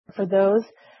For those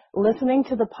listening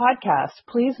to the podcast,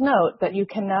 please note that you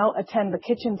can now attend the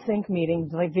kitchen sink meeting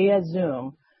via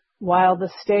Zoom while the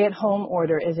stay-at-home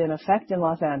order is in effect in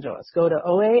Los Angeles. Go to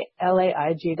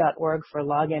oalaig.org for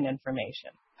login information.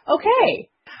 Okay.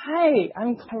 Hi,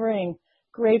 I'm covering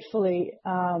gratefully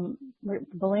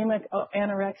bulimic,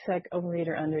 anorexic,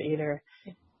 overeater, undereater,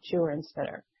 chewer, and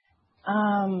spitter.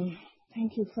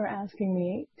 Thank you for asking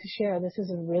me to share. This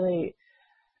is a really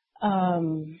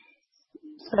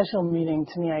special meeting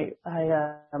to me.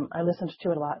 I listened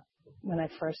to it a lot when I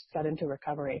first got into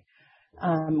recovery,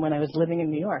 when I was living in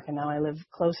New York, and now I live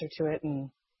closer to it, and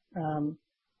I'm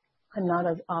not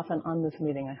as often on this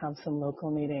meeting. I have some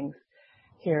local meetings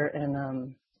here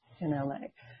in LA.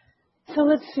 So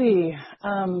let's see.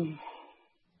 I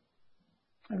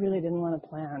really didn't want to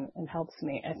plan. It helps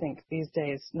me, I think, these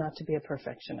days not to be a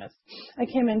perfectionist. I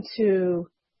came into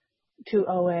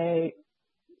OA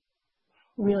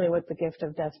really with the gift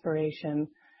of desperation.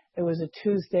 It was a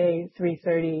Tuesday,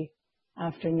 3:30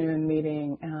 afternoon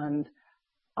meeting, and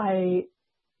I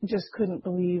just couldn't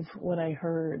believe what I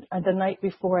heard. The night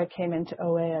before I came into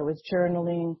OA, I was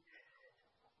journaling,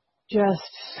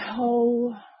 just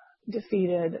so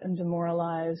defeated and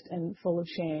demoralized and full of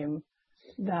shame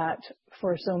that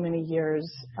for so many years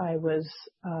I was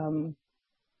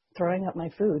throwing up my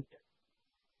food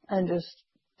and just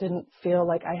didn't feel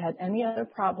like I had any other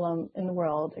problem in the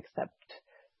world except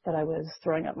that I was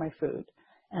throwing up my food.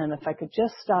 And if I could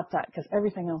just stop that, because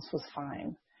everything else was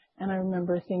fine. And I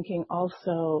remember thinking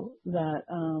also that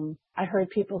I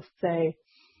heard people say,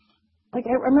 like,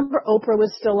 I remember Oprah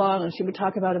was still on and she would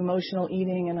talk about emotional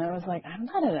eating, and I was like, I'm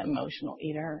not an emotional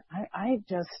eater. I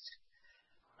just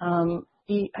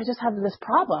eat. I just have this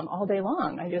problem all day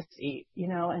long. I just eat,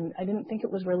 and I didn't think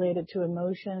it was related to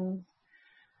emotions.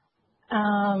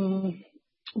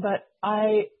 But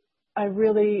I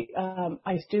really,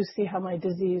 I do see how my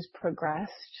disease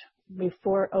progressed.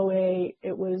 Before OA,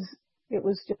 it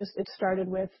started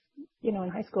with,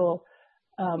 in high school,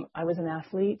 I was an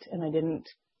athlete and I didn't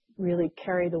really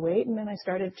carry the weight. And then I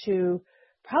started to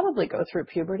probably go through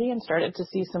puberty and started to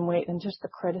see some weight and just the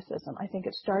criticism. I think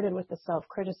it started with the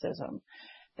self-criticism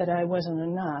that I wasn't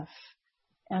enough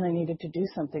and I needed to do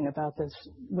something about this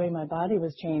way my body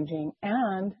was changing.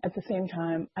 And at the same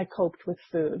time, I coped with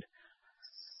food.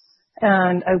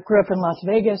 And I grew up in Las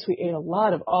Vegas. We ate a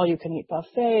lot of all-you-can-eat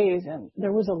buffets, and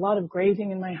there was a lot of grazing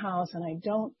in my house, and I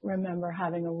don't remember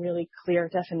having a really clear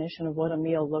definition of what a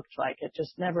meal looked like. It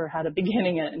just never had a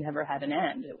beginning and it never had an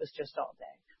end. It was just all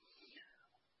day.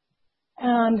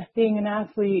 And being an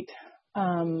athlete,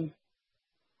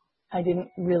 I didn't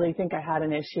really think I had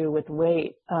an issue with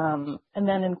weight. And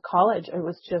then in college, it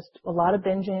was just a lot of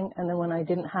binging, and then when I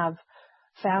didn't have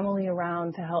family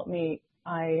around to help me,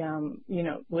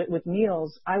 with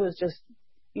meals, I was just,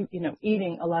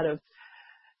 eating a lot of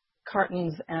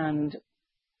cartons and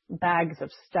bags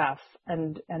of stuff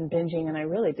and binging. And I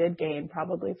really did gain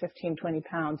probably 15, 20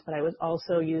 pounds, but I was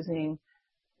also using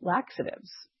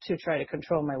laxatives to try to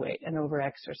control my weight and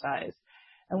over-exercise.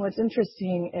 And what's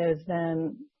interesting is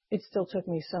then it still took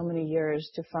me so many years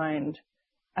to find,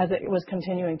 as it was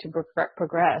continuing to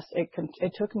progress, it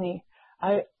took me,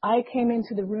 I came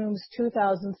into the rooms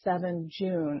 2007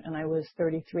 June, and I was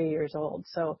 33 years old.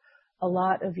 So a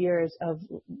lot of years of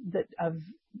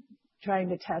trying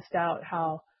to test out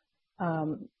how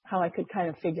I could kind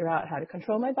of figure out how to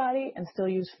control my body and still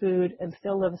use food and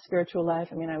still live a spiritual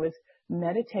life. I mean, I was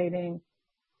meditating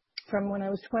from when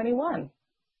I was 21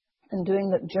 and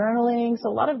doing the journaling. So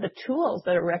a lot of the tools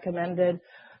that are recommended,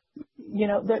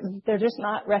 they're just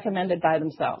not recommended by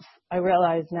themselves. I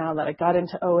realize now that I got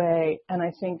into OA, and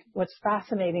I think what's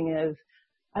fascinating is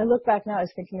I look back now, I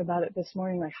was thinking about it this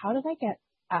morning, like, how did I get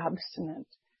abstinent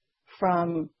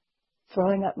from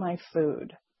throwing up my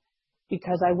food?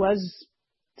 Because I was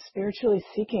spiritually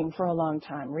seeking for a long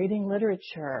time, reading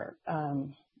literature,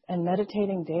 and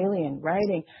meditating daily and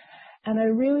writing. And I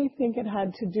really think it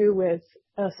had to do with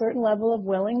a certain level of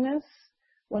willingness.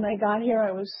 When I got here,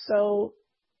 I was so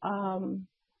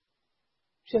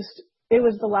it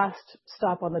was the last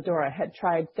stop on the door. I had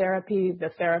tried therapy. The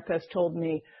therapist told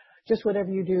me, just whatever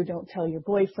you do, don't tell your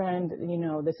boyfriend,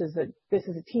 this is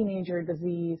a teenager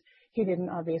disease. He didn't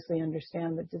obviously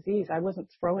understand the disease. I wasn't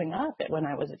throwing up when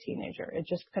I was a teenager. It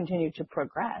just continued to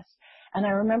progress. And I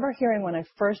remember hearing when I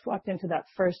first walked into that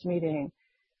first meeting,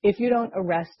 if you don't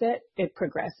arrest it, it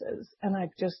progresses. And I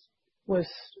just was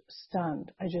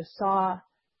stunned. I just saw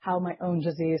how my own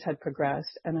disease had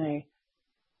progressed, and I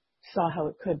saw how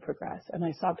it could progress. And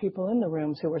I saw people in the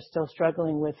rooms who were still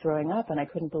struggling with throwing up, and I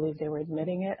couldn't believe they were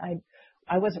admitting it.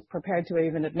 I wasn't prepared to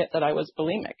even admit that I was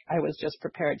bulimic. I was just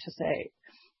prepared to say,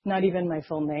 not even my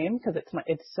full name because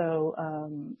it's so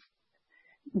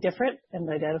different and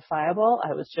identifiable.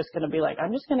 I was just going to be like,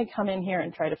 I'm just going to come in here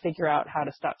and try to figure out how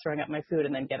to stop throwing up my food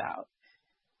and then get out.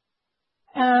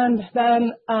 And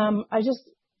then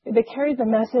they carried the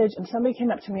message, and somebody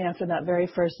came up to me after that very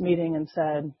first meeting and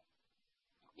said,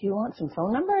 do you want some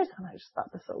phone numbers? And I just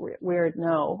thought this was so weird.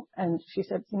 No. And she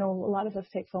said, a lot of us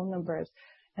take phone numbers,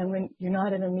 and when you're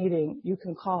not in a meeting, you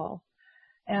can call.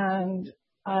 And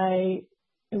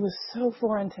it was so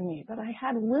foreign to me, but I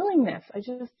had willingness. I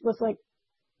just was like,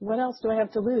 what else do I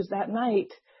have to lose? That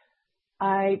night,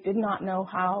 I did not know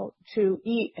how to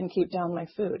eat and keep down my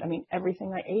food. I mean,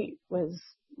 everything I ate was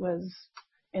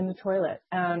in the toilet.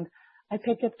 And I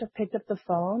picked up the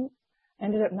phone,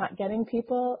 ended up not getting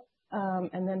people,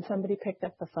 and then somebody picked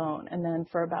up the phone. And then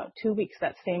for about 2 weeks,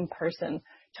 that same person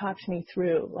talked me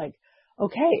through, like,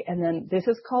 okay, and then this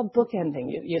is called bookending.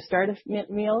 You start a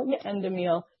meal, you end a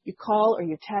meal, you call or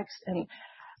you text, and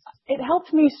it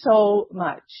helped me so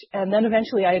much. And then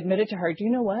eventually I admitted to her, do you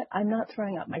know what? I'm not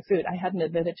throwing up my food. I hadn't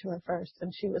admitted to her first.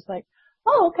 And she was like,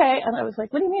 oh, okay. And I was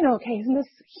like, what do you mean, okay? Isn't this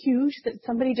huge that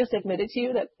somebody just admitted to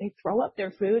you that they throw up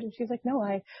their food? And she's like, no,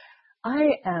 I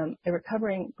am a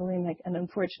recovering bulimic, and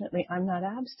unfortunately I'm not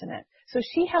abstinent. So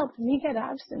she helped me get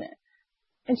abstinent.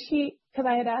 And because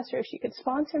I had asked her if she could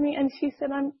sponsor me, and she said,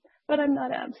 I'm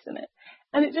not abstinent.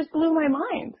 And it just blew my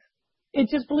mind. It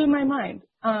just blew my mind.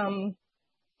 And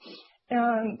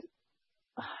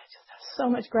I just have so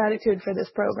much gratitude for this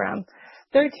program.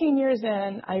 13 years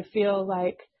in, I feel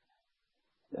like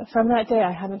from that day,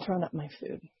 I haven't thrown up my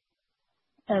food.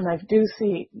 And I do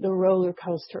see the roller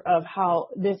coaster of how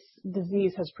this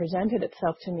disease has presented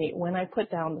itself to me when I put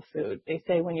down the food. They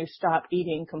say when you stop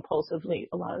eating compulsively,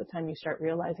 a lot of the time you start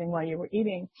realizing why you were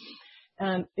eating.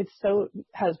 And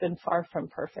has been far from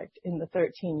perfect in the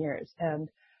 13 years. And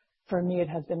for me, it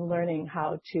has been learning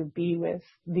how to be with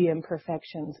the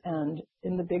imperfections. And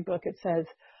in the big book, it says,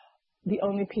 the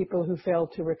only people who fail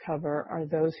to recover are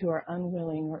those who are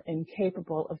unwilling or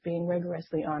incapable of being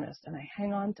rigorously honest. And I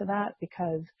hang on to that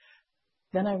because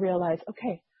then I realize,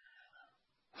 okay,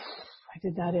 I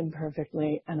did that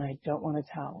imperfectly and I don't want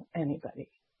to tell anybody.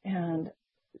 And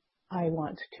I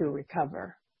want to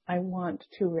recover. I want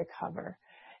to recover.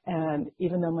 And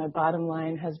even though my bottom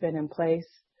line has been in place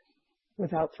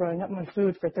without throwing up my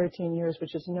food for 13 years,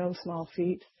 which is no small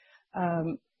feat,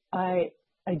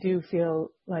 I do feel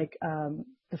like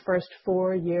the first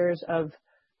 4 years of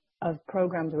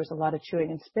program, there was a lot of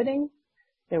chewing and spitting.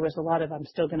 There was a lot of, I'm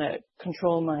still going to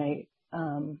control my,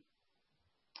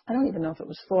 I don't even know if it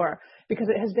was 4, because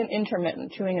it has been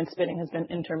intermittent. Chewing and spitting has been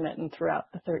intermittent throughout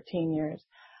the 13 years.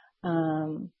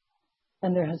 And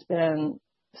there has been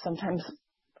sometimes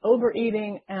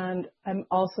overeating, and I'm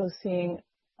also seeing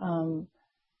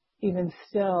even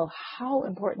still how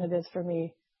important it is for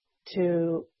me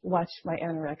to watch my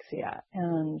anorexia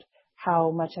and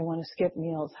how much I want to skip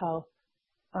meals, how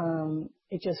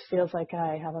it just feels like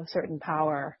I have a certain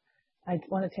power. I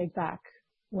want to take back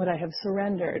what I have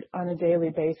surrendered on a daily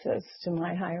basis to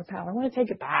my higher power. I want to take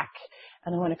it back,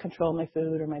 and I want to control my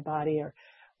food or my body,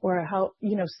 or how,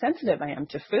 sensitive I am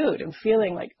to food and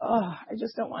feeling like, oh, I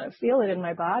just don't want to feel it in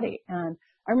my body. And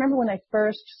I remember when I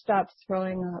first stopped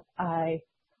throwing up,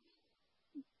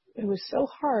 it was so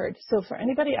hard. So for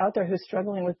anybody out there who's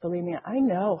struggling with bulimia, I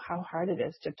know how hard it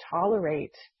is to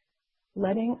tolerate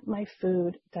letting my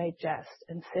food digest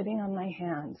and sitting on my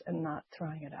hands and not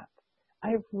throwing it up.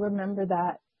 I remember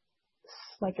that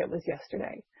like it was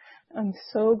yesterday. I'm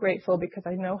so grateful because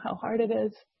I know how hard it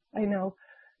is. I know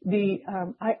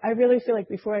I really feel like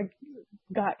before I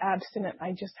got abstinent,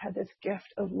 I just had this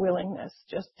gift of willingness,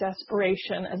 just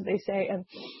desperation, as they say. And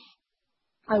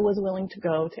I was willing to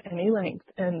go to any length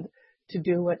and to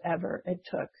do whatever it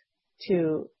took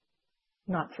to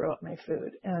not throw up my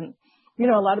food. And,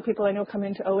 a lot of people I know come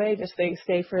into OA,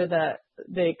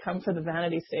 they come for the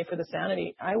vanity, stay for the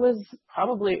sanity. I was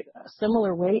probably a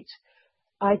similar weight.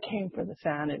 I came for the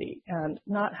sanity, and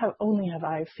not how only do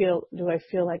I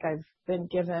feel like I've been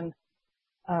given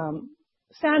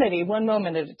sanity one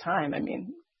moment at a time. I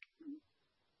mean,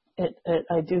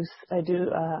 I do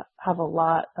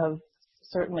have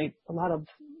certainly a lot of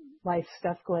life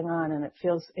stuff going on, and it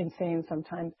feels insane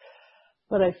sometimes.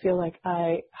 But I feel like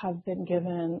I have been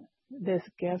given this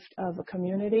gift of a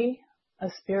community, a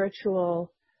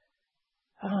spiritual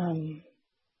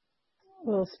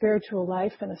spiritual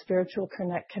life and a spiritual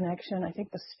connection. I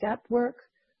think the step work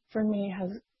for me has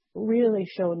really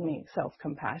shown me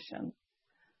self-compassion.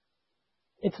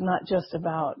 It's not just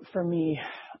about, for me,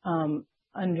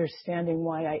 understanding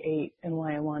why I ate and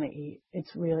why I want to eat.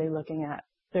 It's really looking at,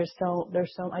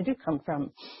 I do come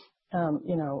from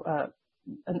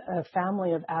a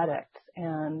family of addicts.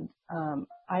 And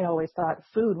I always thought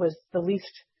food was the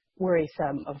least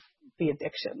worrisome of the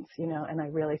addictions, and I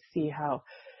really see how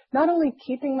not only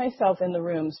keeping myself in the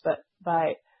rooms, but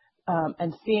by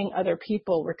and seeing other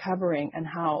people recovering and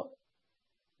how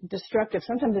destructive.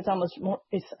 Sometimes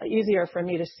it's easier for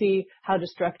me to see how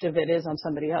destructive it is on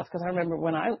somebody else. Because I remember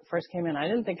when I first came in, I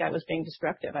didn't think I was being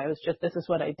destructive. I was just, this is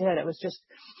what I did. It was just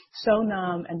so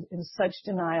numb and in such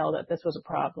denial that this was a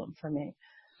problem for me.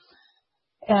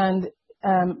 And,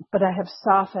 but I have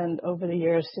softened over the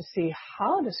years to see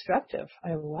how destructive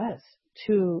I was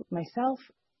to myself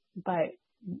by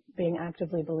being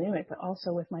actively bulimic, but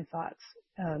also with my thoughts,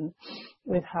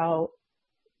 with how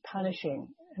punishing.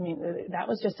 I mean, that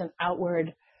was just an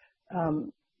outward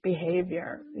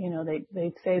behavior.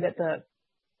 They say that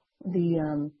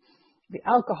the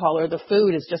alcohol or the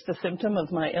food is just a symptom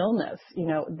of my illness.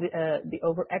 The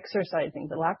over exercising,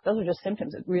 those are just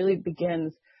symptoms. It really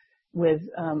begins with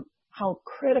how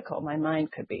critical my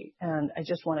mind could be, and I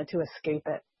just wanted to escape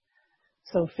it.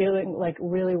 So feeling like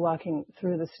really walking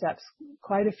through the steps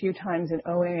quite a few times in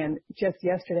OA, and just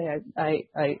yesterday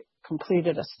I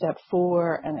completed a step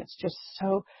 4, and it's just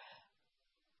so,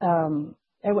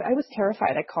 I was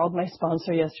terrified. I called my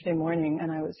sponsor yesterday morning,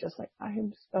 and I was just like, I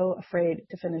am so afraid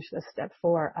to finish this step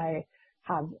 4. I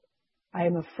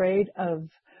am afraid of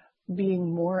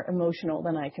being more emotional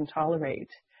than I can tolerate.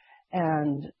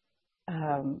 And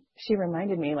she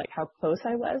reminded me like how close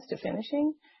I was to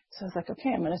finishing. So I was like,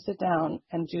 okay, I'm going to sit down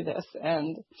and do this.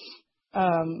 And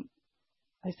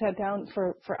I sat down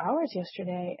for hours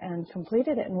yesterday and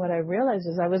completed it. And what I realized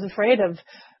is I was afraid of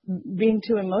being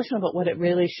too emotional, but what it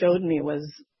really showed me was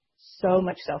so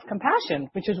much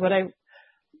self-compassion, which is what I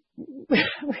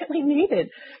really needed.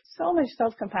 So much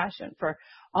self-compassion for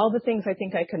all the things I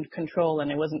think I can control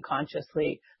and I wasn't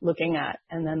consciously looking at,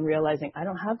 and then realizing I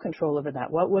don't have control over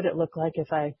that. What would it look like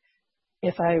if I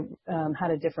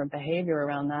had a different behavior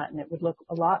around that? And it would look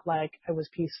a lot like I was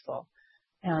peaceful.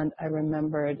 And I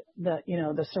remembered that,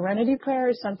 the serenity prayer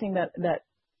is something that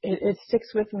it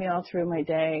sticks with me all through my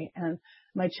day. And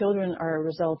my children are a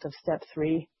result of step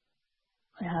 3.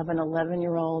 I have an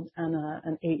 11-year-old and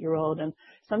an 8-year-old. And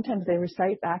sometimes they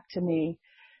recite back to me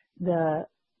the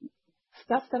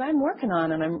stuff that I'm working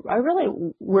on. And I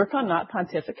really work on not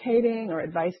pontificating or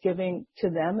advice giving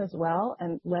to them as well,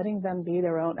 and letting them be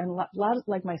their own. And a lot of,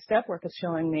 like, my step work is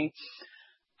showing me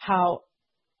how,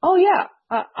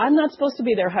 I'm not supposed to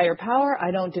be their higher power.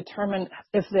 I don't determine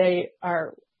if they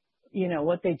are,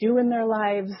 what they do in their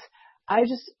lives. I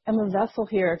just am a vessel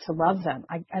here to love them.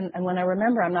 And when I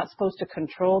remember I'm not supposed to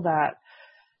control that,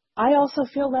 I also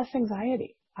feel less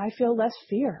anxiety. I feel less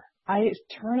fear. I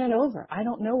turn it over. I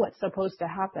don't know what's supposed to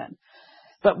happen.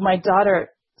 But my daughter,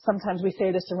 sometimes we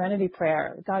say the serenity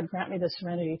prayer, God grant me the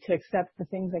serenity to accept the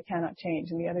things I cannot change.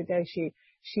 And the other day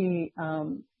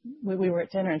we were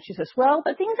at dinner and she says, well,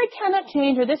 the things I cannot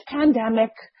change are this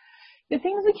pandemic. The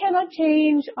things we cannot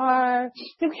change are,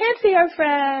 we can't see our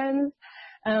friends.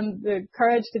 The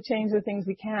courage to change the things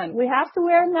we can. We have to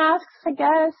wear masks, I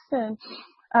guess. And,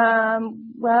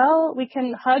 we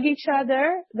can hug each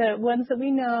other, the ones that we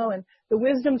know, and the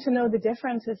wisdom to know the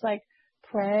difference is like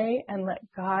pray and let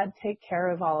God take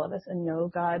care of all of us and know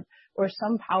God or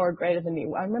some power greater than me.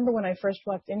 I remember when I first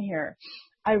walked in here,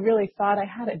 I really thought I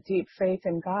had a deep faith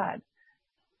in God.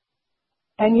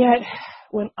 And yet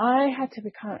when I had to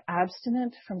become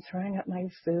abstinent from throwing up my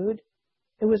food,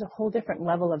 it was a whole different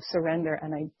level of surrender,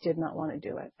 and I did not want to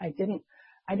do it. I didn't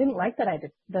like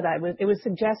it was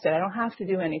suggested. I don't have to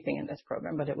do anything in this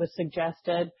program, but it was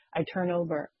suggested I turn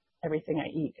over everything I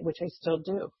eat, which I still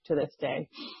do to this day.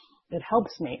 It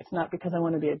helps me. It's not because I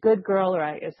want to be a good girl or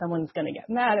if someone's going to get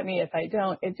mad at me if I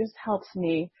don't. It just helps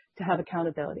me to have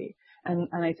accountability. And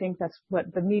I think that's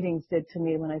what the meetings did to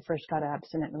me when I first got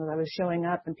abstinent. And I was showing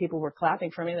up and people were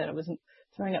clapping for me that I wasn't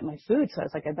throwing up my food. So I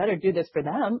was like, I better do this for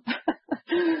them.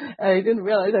 I didn't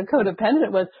realize how codependent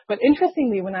it was. But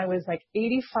interestingly, when I was like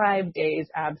 85 days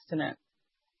abstinent,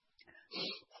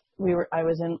 I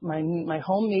was in my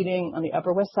home meeting on the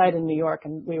Upper West Side in New York,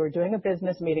 and we were doing a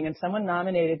business meeting, and someone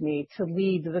nominated me to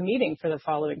lead the meeting for the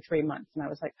following 3 months. And I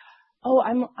was like, oh,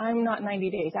 I'm not 90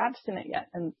 days abstinent yet.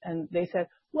 And they said,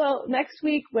 well, next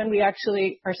week when we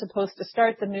actually are supposed to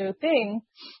start the new thing,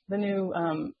 the new,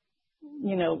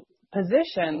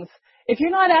 positions, if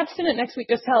you're not abstinent next week,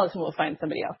 just tell us and we'll find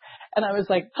somebody else. And I was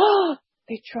like, oh,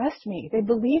 they trust me. They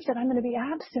believe that I'm going to be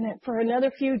abstinent for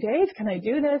another few days. Can I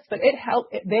do this? But it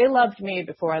helped. They loved me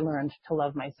before I learned to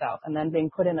love myself. And then being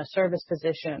put in a service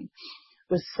position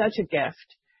was such a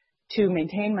gift to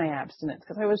maintain my abstinence,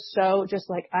 because I was so just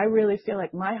like, I really feel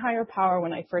like my higher power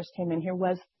when I first came in here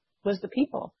was the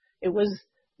people. It was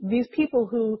these people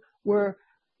who were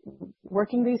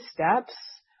working these steps,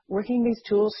 working these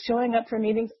tools, showing up for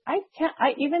meetings.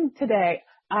 Even today,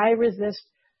 I resist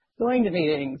going to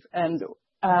meetings, and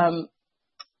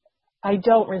I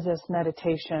don't resist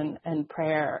meditation and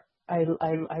prayer. I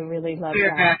really love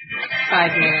that.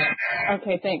 5 minutes.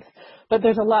 Okay, thanks. But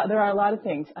there are a lot of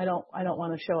things I don't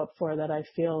want to show up for that I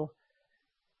feel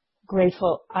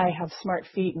grateful. I have smart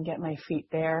feet and get my feet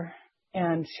there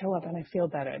and show up and I feel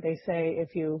better. They say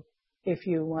if you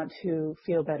want to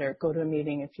feel better, go to a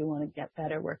meeting. If you want to get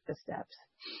better, work the steps.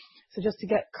 So just to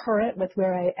get current with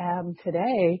where I am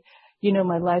today,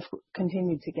 my life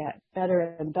continued to get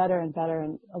better and better and better,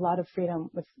 and a lot of freedom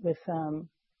with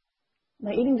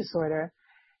my eating disorder.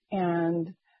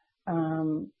 And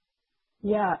and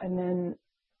then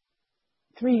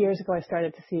 3 years ago, I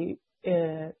started to see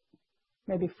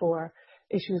maybe 4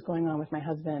 issues going on with my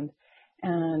husband.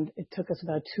 And it took us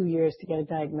about 2 years to get a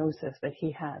diagnosis that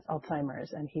he has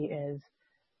Alzheimer's, and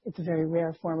it's a very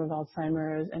rare form of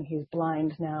Alzheimer's, and he's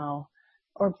blind now,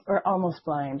 or almost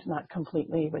blind, not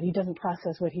completely, but he doesn't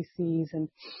process what he sees, and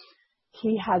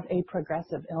he has a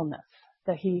progressive illness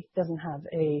that he doesn't have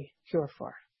a cure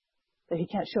for, that he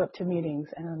can't show up to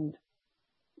meetings and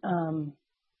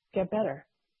get better.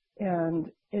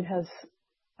 And it has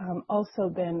also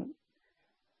been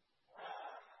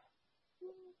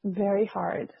very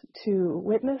hard to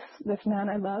witness this man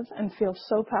I love and feel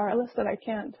so powerless that I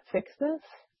can't fix this.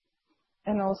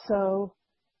 And also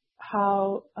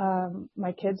how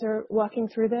my kids are walking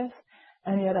through this.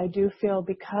 And yet I do feel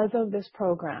because of this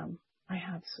program, I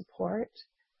have support.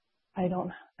 I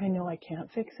know I can't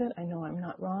fix it. I know I'm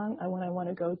not wrong. When I want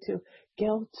to go to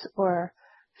guilt or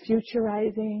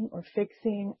futurizing or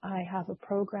fixing, I have a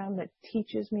program that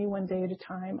teaches me one day at a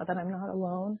time that I'm not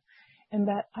alone, and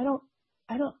that I don't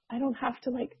have to,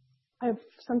 like, I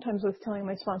sometimes was telling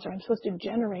my sponsor, I'm supposed to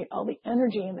generate all the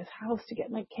energy in this house to get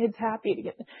my kids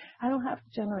happy, I don't have to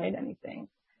generate anything.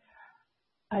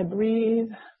 I breathe,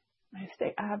 I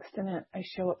stay abstinent, I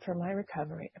show up for my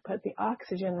recovery. I put the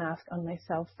oxygen mask on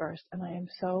myself first, and I am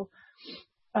so,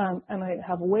 and I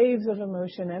have waves of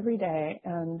emotion every day,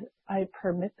 and I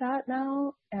permit that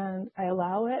now, and I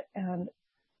allow it, and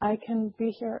I can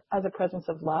be here as a presence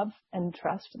of love and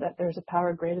trust that there's a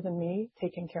power greater than me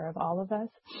taking care of all of us.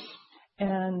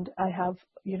 And I have,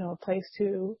 a place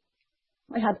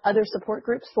I have other support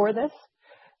groups for this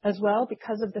as well.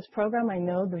 Because of this program, I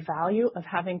know the value of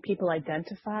having people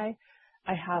identify.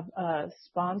 I have a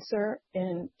sponsor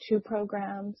in 2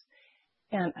 programs,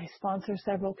 and I sponsor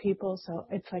several people. So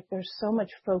it's like there's so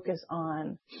much focus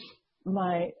on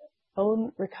my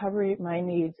own recovery, my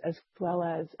needs, as well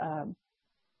as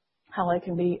how I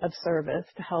can be of service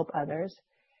to help others,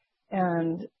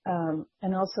 and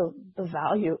also the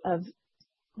value of,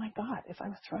 my God, if I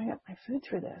was throwing up my food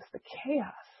through this, the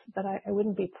chaos that I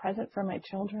wouldn't be present for my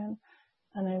children,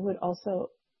 and I would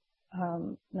also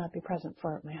not be present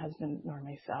for my husband nor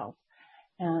myself.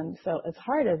 And so as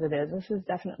hard as it is, this is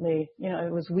definitely,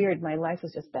 it was weird. My life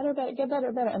was just better, get better,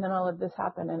 and then all of this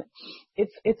happened, and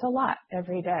it's a lot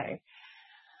every day.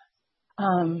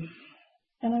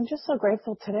 And I'm just so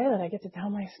grateful today that I get to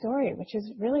tell my story, which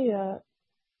is really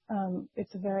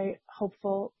it's a very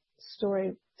hopeful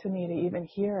story to me to even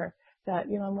hear that,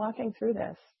 I'm walking through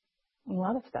this. A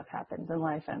lot of stuff happens in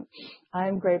life, and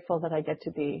I'm grateful that I get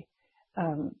to be,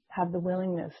 have the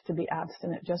willingness to be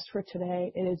abstinent just for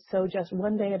today. It is so just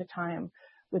one day at a time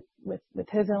with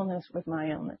his illness, with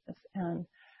my illness. And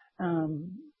I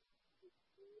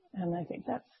think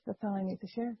that's all I need to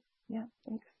share. Yeah,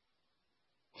 thanks.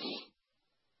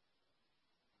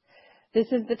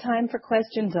 This is the time for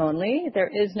questions only. There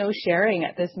is no sharing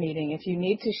at this meeting. If you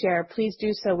need to share, please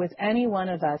do so with any one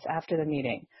of us after the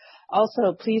meeting.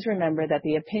 Also, please remember that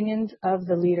the opinions of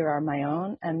the leader are my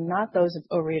own and not those of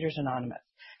Overeaters Anonymous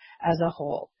as a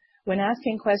whole. When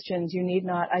asking questions, you need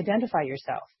not identify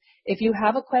yourself. If you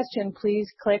have a question,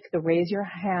 please click the raise your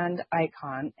hand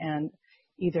icon, and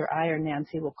either I or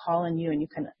Nancy will call on you, and you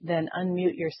can then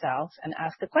unmute yourself and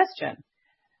ask the question.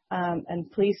 And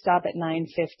please stop at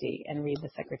 9:50 and read the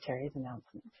secretary's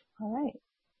announcements. All right.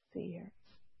 See you here.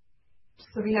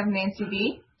 So we have Nancy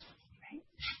B.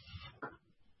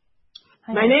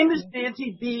 Hi, my name is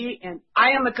Nancy B., and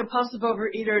I am a compulsive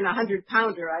overeater and a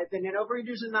 100-pounder. I've been in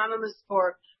Overeaters Anonymous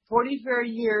for 44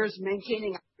 years,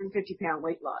 maintaining a 150-pound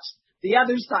weight loss, the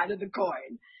other side of the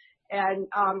coin. And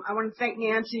I want to thank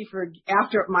Nancy for,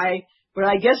 after what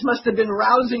I guess must have been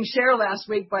rousing share last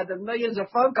week by the millions of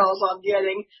phone calls I'm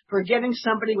getting, for getting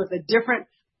somebody with a different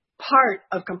part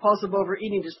of compulsive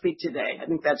overeating to speak today. I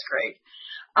think that's great.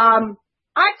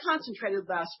 I concentrated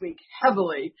last week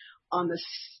heavily on the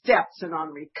steps and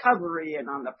on recovery and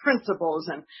on the principles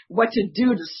and what to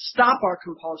do to stop our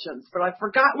compulsions. But I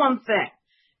forgot one thing.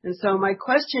 And so my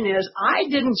question is, I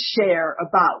didn't share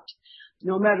about,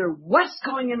 no matter what's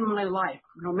going in my life,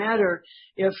 no matter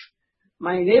if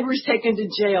my neighbor's taken to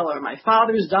jail or my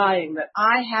father's dying, that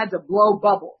I had to blow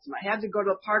bubbles and I had to go to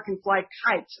the park and fly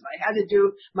kites and I had to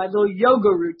do my little yoga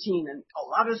routine and a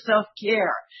lot of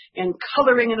self-care and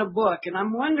coloring in a book. And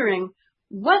I'm wondering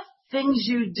what things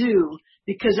you do,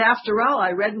 because after all,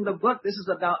 I read in the book, this is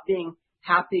about being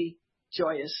happy,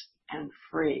 joyous, and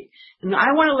free. And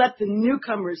I want to let the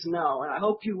newcomers know, and I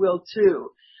hope you will too,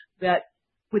 that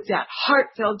with that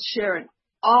heartfelt sharing,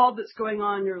 all that's going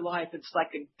on in your life, it's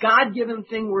like a God-given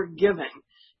thing we're given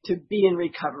to be in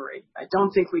recovery. I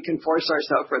don't think we can force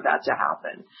ourselves for that to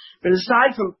happen. But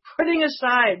aside from putting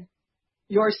aside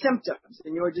your symptoms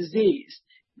and your disease,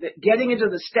 that getting into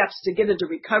the steps to get into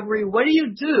recovery, what do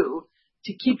you do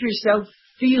to keep yourself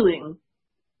feeling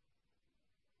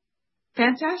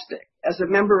fantastic as a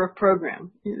member of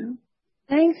program? You know?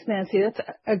 Thanks, Nancy. That's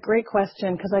a great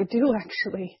question because I do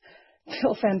actually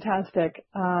feel fantastic.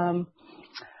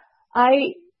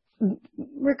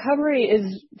 Recovery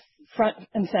is front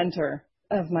and center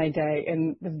of my day.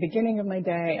 In the beginning of my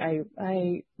day,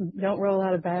 I don't roll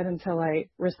out of bed until I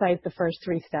recite the first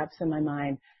 3 steps in my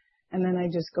mind. And then I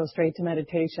just go straight to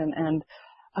meditation. And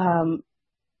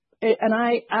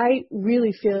I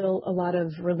really feel a lot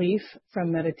of relief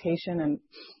from meditation. And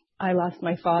I lost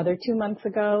my father 2 months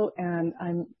ago, and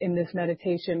I'm in this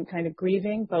meditation kind of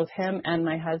grieving both him and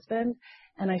my husband.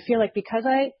 And I feel like because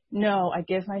I know I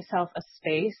give myself a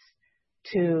space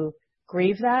to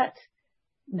grieve that,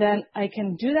 then I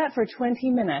can do that for 20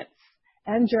 minutes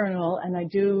and journal, and I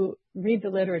do read the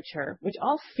literature, which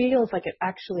all feels like it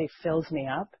actually fills me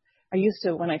up. I used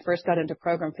to, when I first got into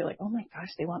program, feel like, oh my gosh,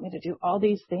 they want me to do all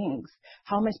these things.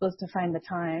 How am I supposed to find the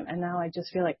time? And now I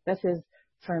just feel like this is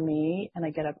for me, and I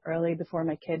get up early before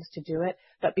my kids to do it.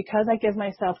 But because I give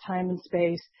myself time and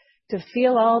space to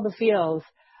feel all the feels,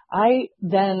 I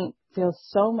then feel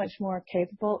so much more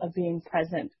capable of being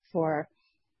present for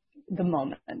the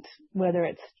moment, whether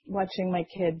it's watching my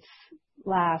kids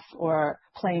laugh or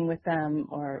playing with them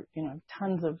or,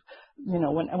 tons of,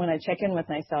 when I check in with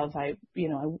myself, I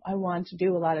want to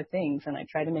do a lot of things, and I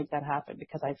try to make that happen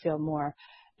because I feel more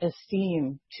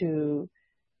esteem to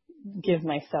give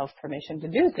myself permission to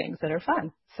do things that are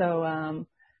fun. So,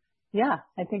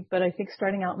 I think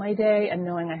starting out my day and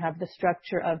knowing I have the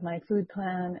structure of my food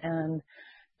plan and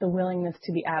the willingness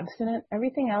to be abstinent,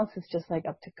 everything else is just like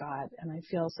up to God. And I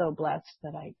feel so blessed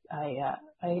that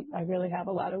I really have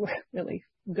a lot of really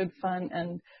good fun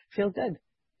and feel good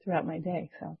throughout my day.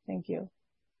 So thank you.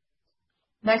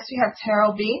 Next we have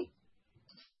Terrell B.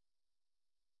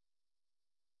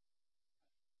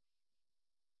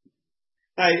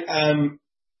 Hi.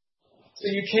 So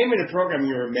you came into the program,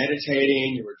 you were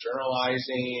meditating, you were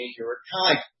journalizing, you were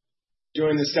kind of like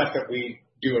doing the stuff that we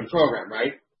do in program,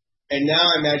 right? And now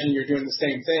I imagine you're doing the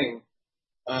same thing,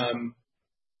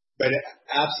 but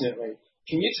abstinently.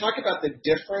 Can you talk about the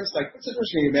difference? Like, what's the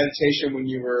difference between meditation when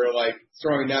you were like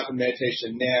throwing up in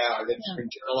meditation now, and then between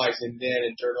journalizing then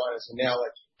and journalizing now?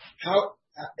 Like, how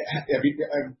have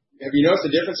you noticed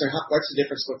the difference, or what's the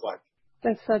difference look like?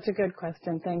 That's such a good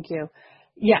question. Thank you.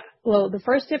 Yeah. Well, the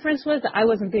first difference was that I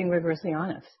wasn't being rigorously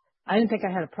honest. I didn't think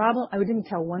I had a problem. I didn't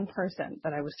tell one person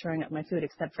that I was throwing up my food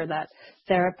except for that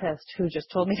therapist who just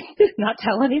told me to not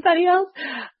tell anybody else.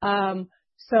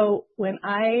 So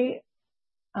I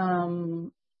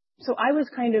was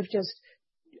kind of just,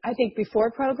 I think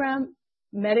before program,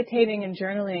 meditating and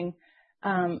journaling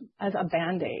as a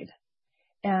Band-Aid.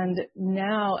 And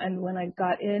now, and when I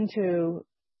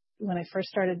first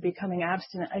started becoming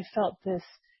abstinent, I felt this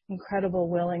incredible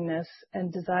willingness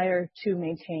and desire to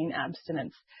maintain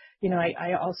abstinence.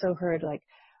 I also heard like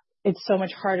it's so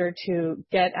much harder to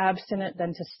get abstinent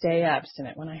than to stay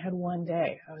abstinent. When I had one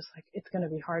day, I was like, it's going to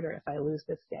be harder if I lose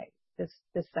this day, this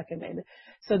second day.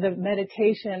 So the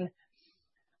meditation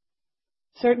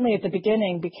certainly at the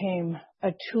beginning became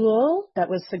a tool that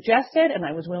was suggested, and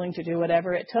I was willing to do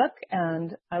whatever it took.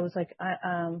 And I was like,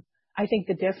 I think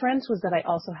the difference was that I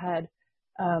also had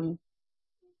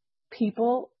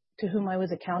people to whom I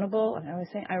was accountable. And I was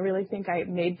saying, I really think I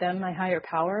made them my higher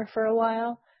power for a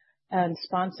while, and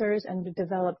sponsors, and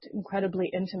developed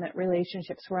incredibly intimate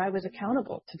relationships where I was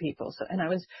accountable to people. So, and I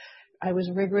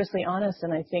was rigorously honest.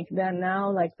 And I think then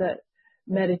now, like the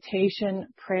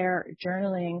meditation, prayer,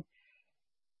 journaling,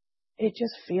 it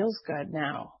just feels good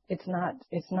now. It's not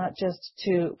just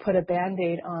to put a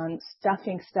Band-Aid on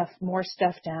stuffing more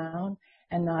stuff down,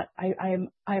 and I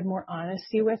have more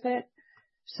honesty with it.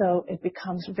 So it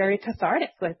becomes very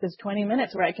cathartic, like this 20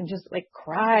 minutes where I can just like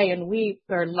cry and weep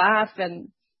or laugh and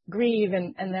grieve.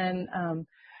 And then,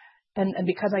 and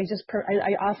because I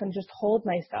often just hold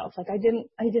myself, like I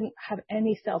didn't have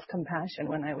any self-compassion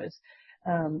when I was,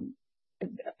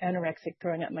 anorexic,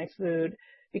 throwing up my food,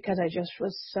 because I just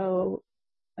was so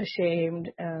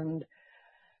ashamed and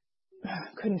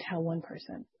couldn't tell one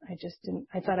person.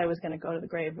 I thought I was going to go to the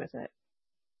grave with it.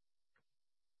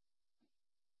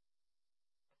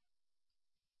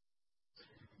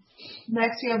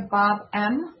 Next, we have Bob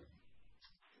M.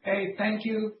 Hey, thank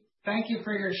you. Thank you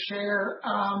for your share.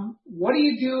 What do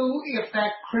you do if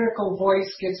that critical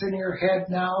voice gets in your head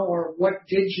now, or what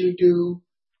did you do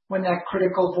when that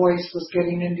critical voice was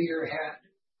getting into your head?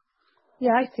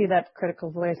 Yeah, I see that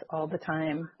critical voice all the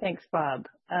time. Thanks, Bob.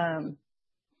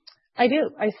 I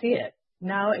do. I see it.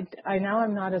 Now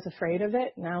I'm not as afraid of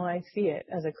it. Now I see it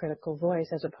as a critical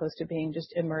voice, as opposed to being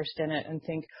just immersed in it and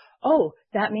think, oh,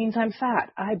 that means I'm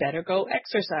fat. I better go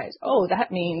exercise. Oh,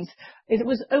 that means it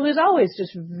was always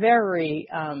just very,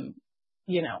 a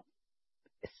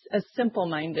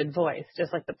simple-minded voice.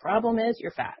 Just like, the problem is you're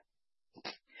fat.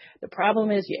 The problem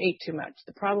is you ate too much.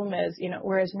 The problem is,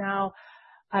 whereas now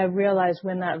I realize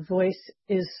when that voice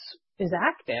is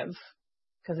active,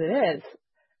 because it is,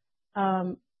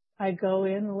 I go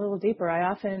in a little deeper. I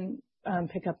often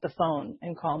pick up the phone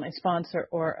and call my sponsor,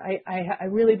 or I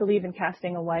really believe in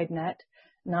casting a wide net,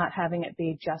 not having it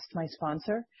be just my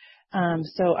sponsor.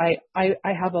 So I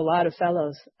have a lot of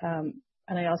fellows, and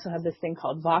I also have this thing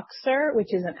called Voxer,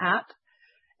 which is an app,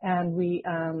 and we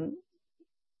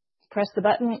press the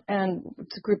button, and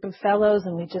it's a group of fellows,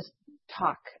 and we just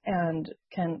talk, and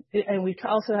we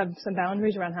also have some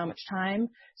boundaries around how much time.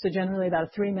 So generally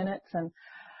about 3 minutes, and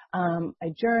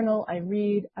I journal, I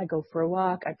read, I go for a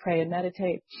walk, I pray and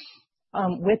meditate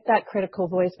with that critical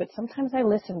voice, but sometimes I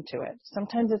listen to it.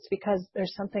 Sometimes it's because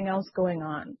there's something else going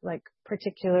on, like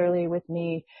particularly with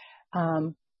me.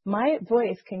 My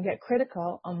voice can get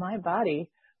critical on my body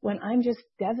when I'm just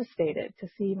devastated to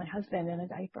see my husband in a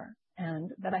diaper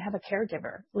and that I have a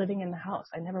caregiver living in the house.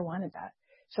 I never wanted that.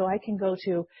 So I can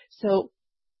so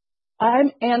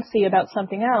I'm antsy about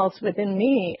something else within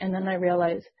me, and then I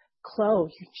realize,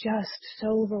 Chloe, you're just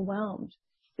so overwhelmed.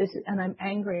 And I'm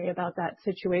angry about that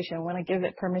situation. When I give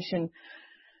it permission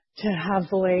to have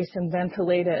voice and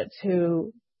ventilate it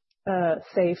to a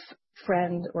safe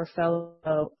friend or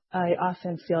fellow, I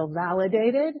often feel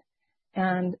validated.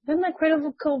 And then my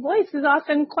critical voice is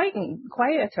often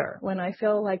quieter when I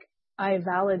feel like I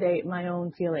validate my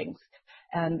own feelings,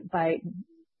 and by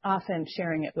often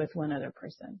sharing it with one other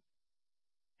person.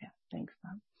 Yeah, thanks,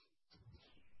 Bob.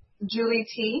 Julie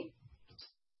T.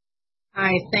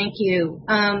 Hi, thank you.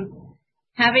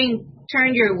 Having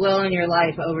turned your will and your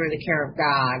life over to the care of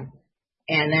God,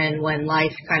 and then when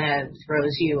life kind of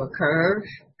throws you a curve,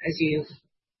 as you've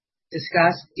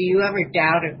discussed, do you ever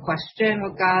doubt or question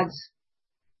what God's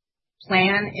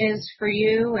plan is for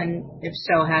you? And if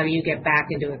so, how do you get back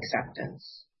into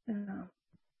acceptance? Yeah.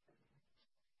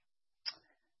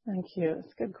 Thank you.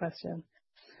 It's a good question.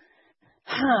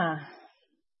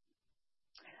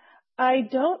 I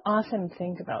don't often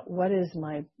think about what is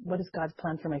God's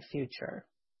plan for my future.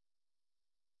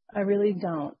 I really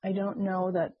don't. I don't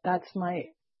know that that's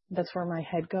where my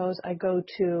head goes. I go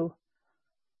to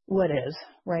what is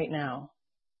right now.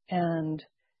 And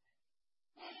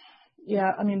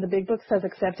yeah, I mean, the big book says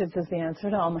acceptance is the answer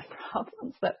to all my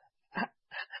problems, but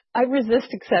I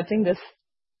resist accepting this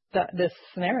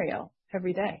scenario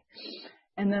every day.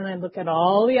 And then I look at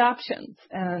all the options,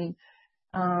 and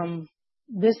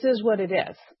this is what it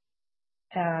is.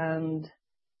 And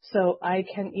so I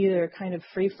can either kind of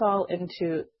free fall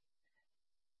into,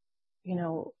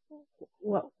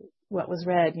 what was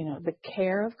read, the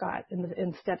care of God.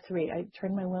 In step 3, I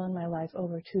turn my will and my life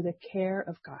over to the care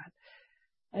of God.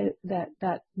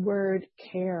 That word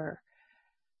care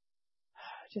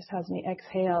just has me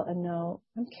exhale and know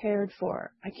I'm cared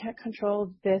for. I can't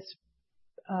control this,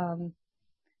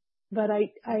 but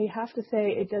I have to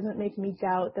say it doesn't make me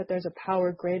doubt that there's a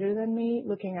power greater than me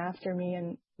looking after me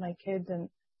and my kids and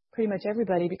pretty much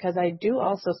everybody, because I do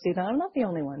also see that I'm not the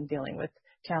only one dealing with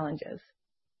challenges.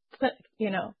 But,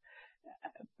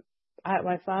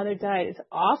 my father died. It's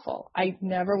awful. I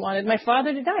never wanted my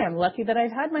father to die. I'm lucky that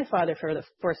I've had my father for the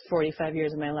first 45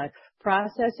 years of my life.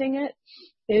 Processing it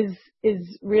is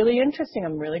really interesting.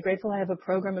 I'm really grateful I have a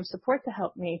program of support to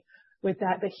help me with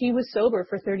that. But he was sober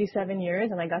for 37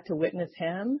 years, and I got to witness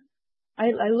him.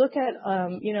 I look at,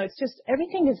 it's just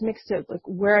everything is mixed up, like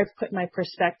where I've put my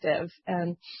perspective.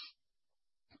 And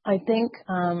I think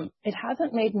it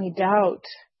hasn't made me doubt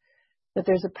that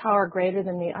there's a power greater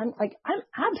than me. I'm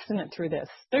abstinent through this.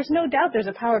 There's no doubt there's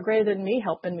a power greater than me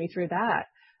helping me through that.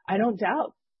 I don't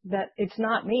doubt that it's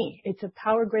not me. It's a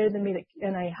power greater than me,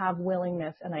 and I have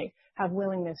willingness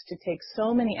to take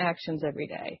so many actions every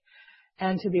day,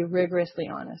 and to be rigorously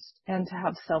honest, and to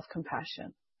have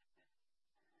self-compassion.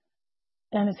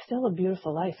 And it's still a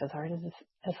beautiful life, as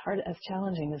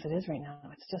challenging as it is right now.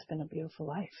 It's just been a beautiful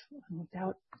life. I don't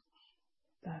doubt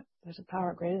that there's a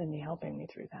power greater than me helping me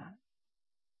through that.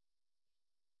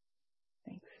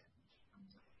 Thanks.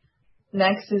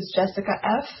 Next is Jessica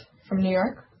F. from New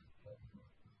York.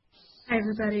 Hi,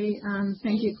 everybody.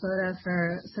 Thank you, Clodagh,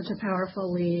 for such a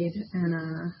powerful lead and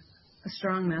a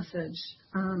strong message.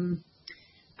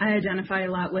 I identify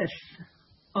a lot with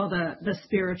all the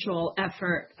spiritual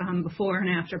effort before and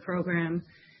after program,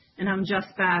 and I'm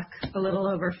just back a little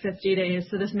over 50 days,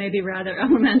 so this may be rather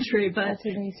elementary, but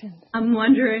I'm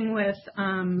wondering with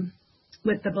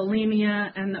the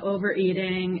bulimia and the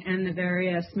overeating and the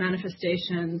various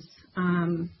manifestations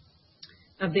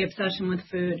of the obsession with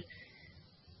food,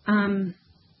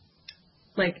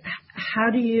 how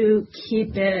do you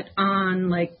keep it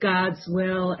on God's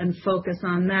will and focus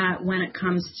on that when it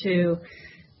comes to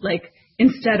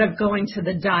instead of going to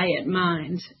the diet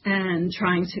mind and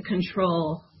trying to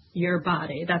control your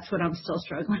body? That's what I'm still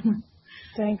struggling with.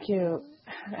 Thank you,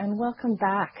 and welcome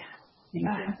back. Thank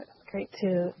you. Great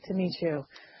to meet you.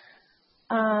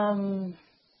 How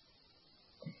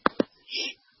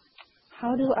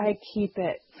do I keep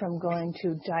it from going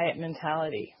to diet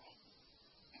mentality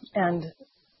and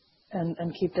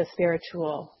keep the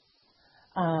spiritual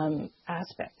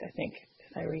aspect, I think,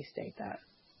 if I restate that?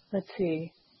 Let's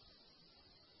see.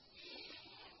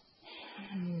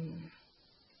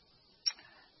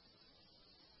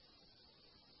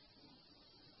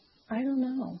 I don't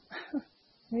know.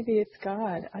 Maybe it's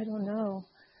God. I don't know.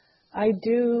 I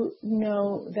do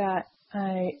know that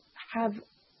I have,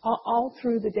 all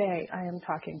through the day, I am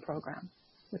talking program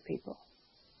with people.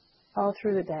 All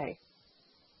through the day.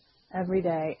 Every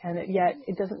day. And yet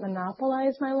it doesn't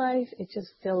monopolize my life. It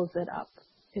just fills it up.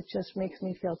 It just makes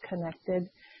me feel connected.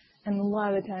 And a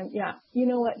lot of the time, you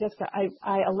know what, Jessica,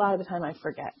 a lot of the time I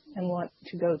forget and want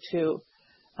to go to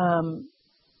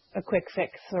a quick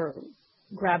fix or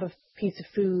grab a piece of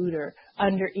food or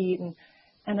undereat.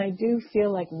 And I do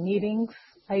feel like meetings,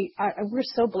 we're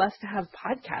so blessed to have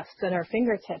podcasts at our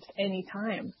fingertips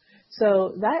anytime.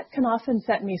 So that can often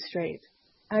set me straight.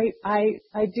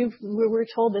 We're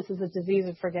told this is a disease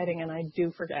of forgetting, and I do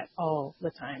forget all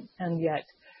the time. And yet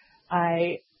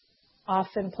I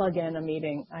often plug in a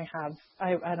meeting. I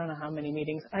don't know how many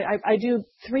meetings. I do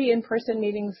 3 in-person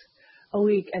meetings a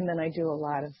week, and then I do a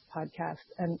lot of podcasts.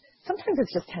 And sometimes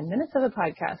it's just 10 minutes of a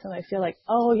podcast, and I feel like,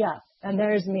 oh yeah, and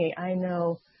there's me. I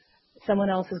know someone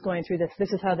else is going through this.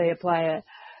 This is how they apply it.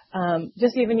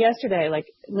 Just even yesterday,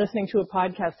 listening to a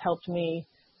podcast helped me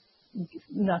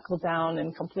knuckle down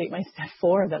and complete my step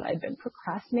 4 that I'd been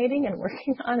procrastinating and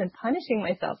working on and punishing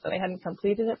myself that I hadn't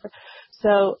completed it.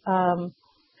 So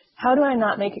how do I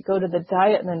not make it go to the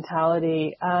diet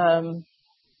mentality?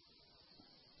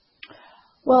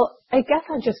 Well, I guess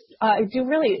I do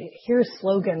really hear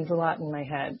slogans a lot in my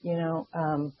head,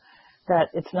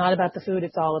 that it's not about the food,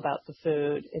 it's all about the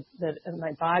food. That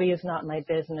my body is not my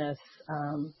business.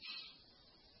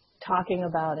 Talking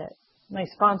about it. My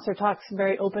sponsor talks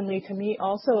very openly to me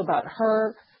also about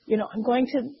her, I'm going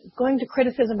to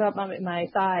criticism about my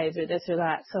thighs or this or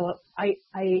that. So I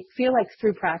feel like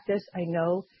through practice, I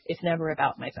know it's never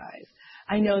about my thighs.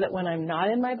 I know that when I'm not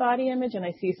in my body image and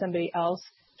I see somebody else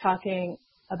talking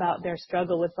about their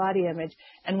struggle with body image,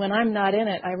 and when I'm not in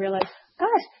it, I realize,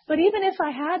 gosh, but even if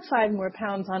I had 5 more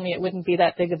pounds on me, it wouldn't be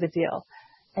that big of a deal.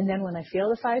 And then when I feel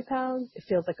the 5 pounds, it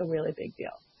feels like a really big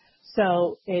deal.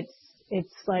 So it's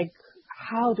like,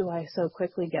 how do I so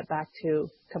quickly get back to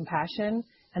compassion?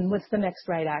 And what's the next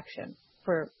right action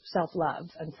for self-love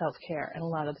and self-care? And a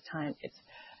lot of the time it's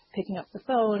picking up the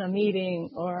phone, a meeting,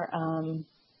 or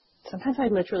sometimes I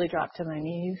literally drop to my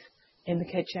knees in the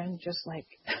kitchen, just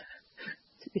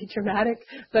to be dramatic,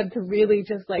 but to really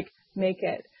just make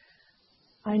it,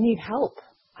 I need help.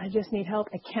 I just need help.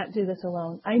 I can't do this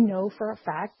alone. I know for a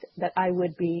fact that I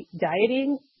would be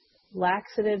dieting,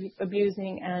 laxative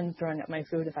abusing, and throwing up my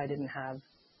food if I didn't have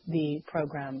the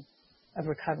program of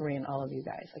recovery and all of you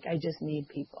guys. I just need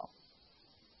people.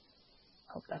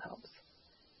 Hope that helps.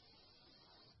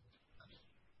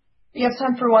 We have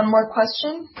time for one more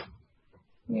question.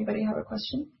 Anybody have a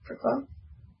question for Chloe?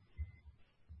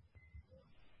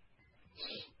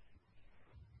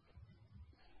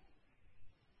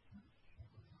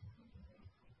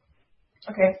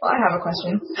 Okay, well, I have a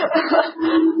question.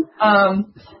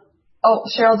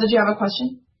 Cheryl, did you have a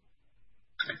question?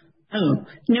 Oh,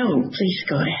 no, please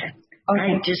go ahead.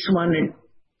 Okay. I just wanted,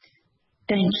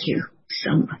 thank you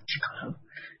so much, Chloe.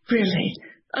 Really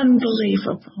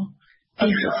unbelievable.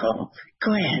 Beautiful.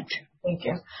 Go ahead. Thank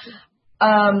you.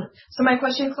 So my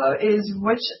question, Chloe, is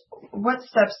what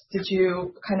steps did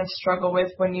you kind of struggle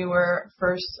with when you were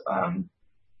first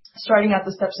starting out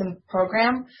the Steps in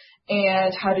program,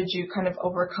 and how did you kind of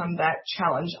overcome that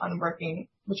challenge on working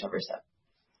whichever step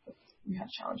you had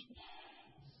challenge with?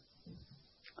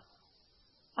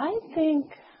 I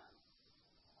think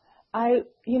I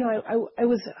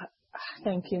was,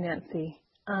 thank you, Nancy.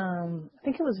 I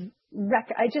think it was,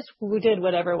 we did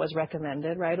whatever was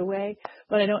recommended right away,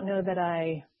 but I don't know that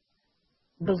I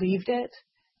believed it.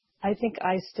 I think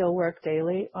I still work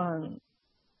daily on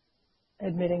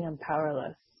admitting I'm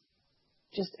powerless.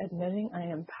 Just admitting I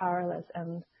am powerless,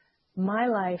 and my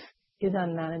life is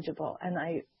unmanageable, and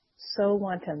I so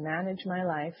want to manage my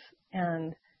life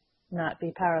and not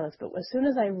be powerless. But as soon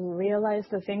as I realize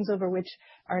the things over which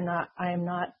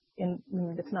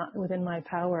it's not within my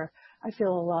power, I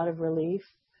feel a lot of relief.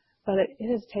 But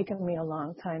it has taken me a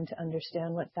long time to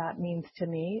understand what that means to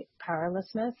me,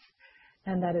 powerlessness,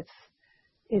 and that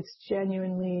it's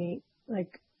genuinely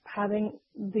like having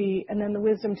and then the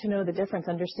wisdom to know the difference,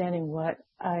 understanding what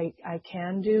I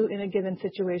can do in a given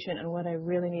situation and what I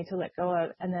really need to let go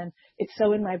of. And then it's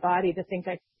so in my body to think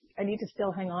I need to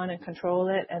still hang on and control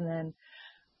it. And then,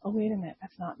 oh, wait a minute,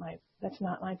 that's not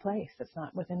my place. That's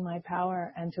not within my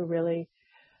power. And to really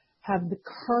have the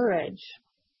courage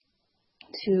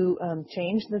to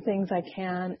change the things I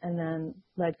can and then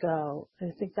let go.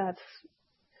 I think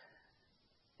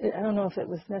I don't know if it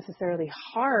was necessarily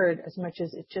hard as much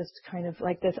as it just kind of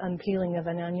like this unpeeling of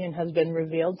an onion has been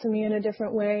revealed to me in a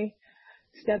different way.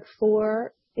 Step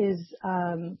 4 is,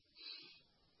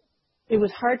 it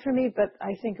was hard for me, but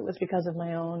I think it was because of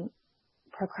my own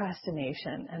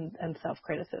procrastination and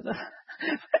self-criticism.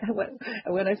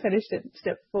 When I finished it,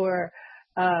 step 4,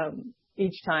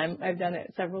 each time, I've done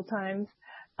it several times,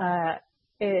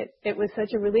 it was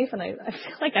such a relief, and I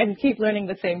feel like I keep learning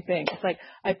the same thing. It's like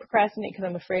I procrastinate because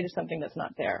I'm afraid of something that's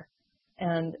not there,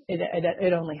 and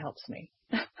it only helps me.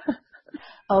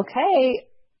 Okay,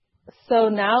 so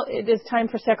now it is time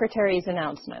for Secretary's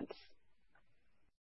announcements.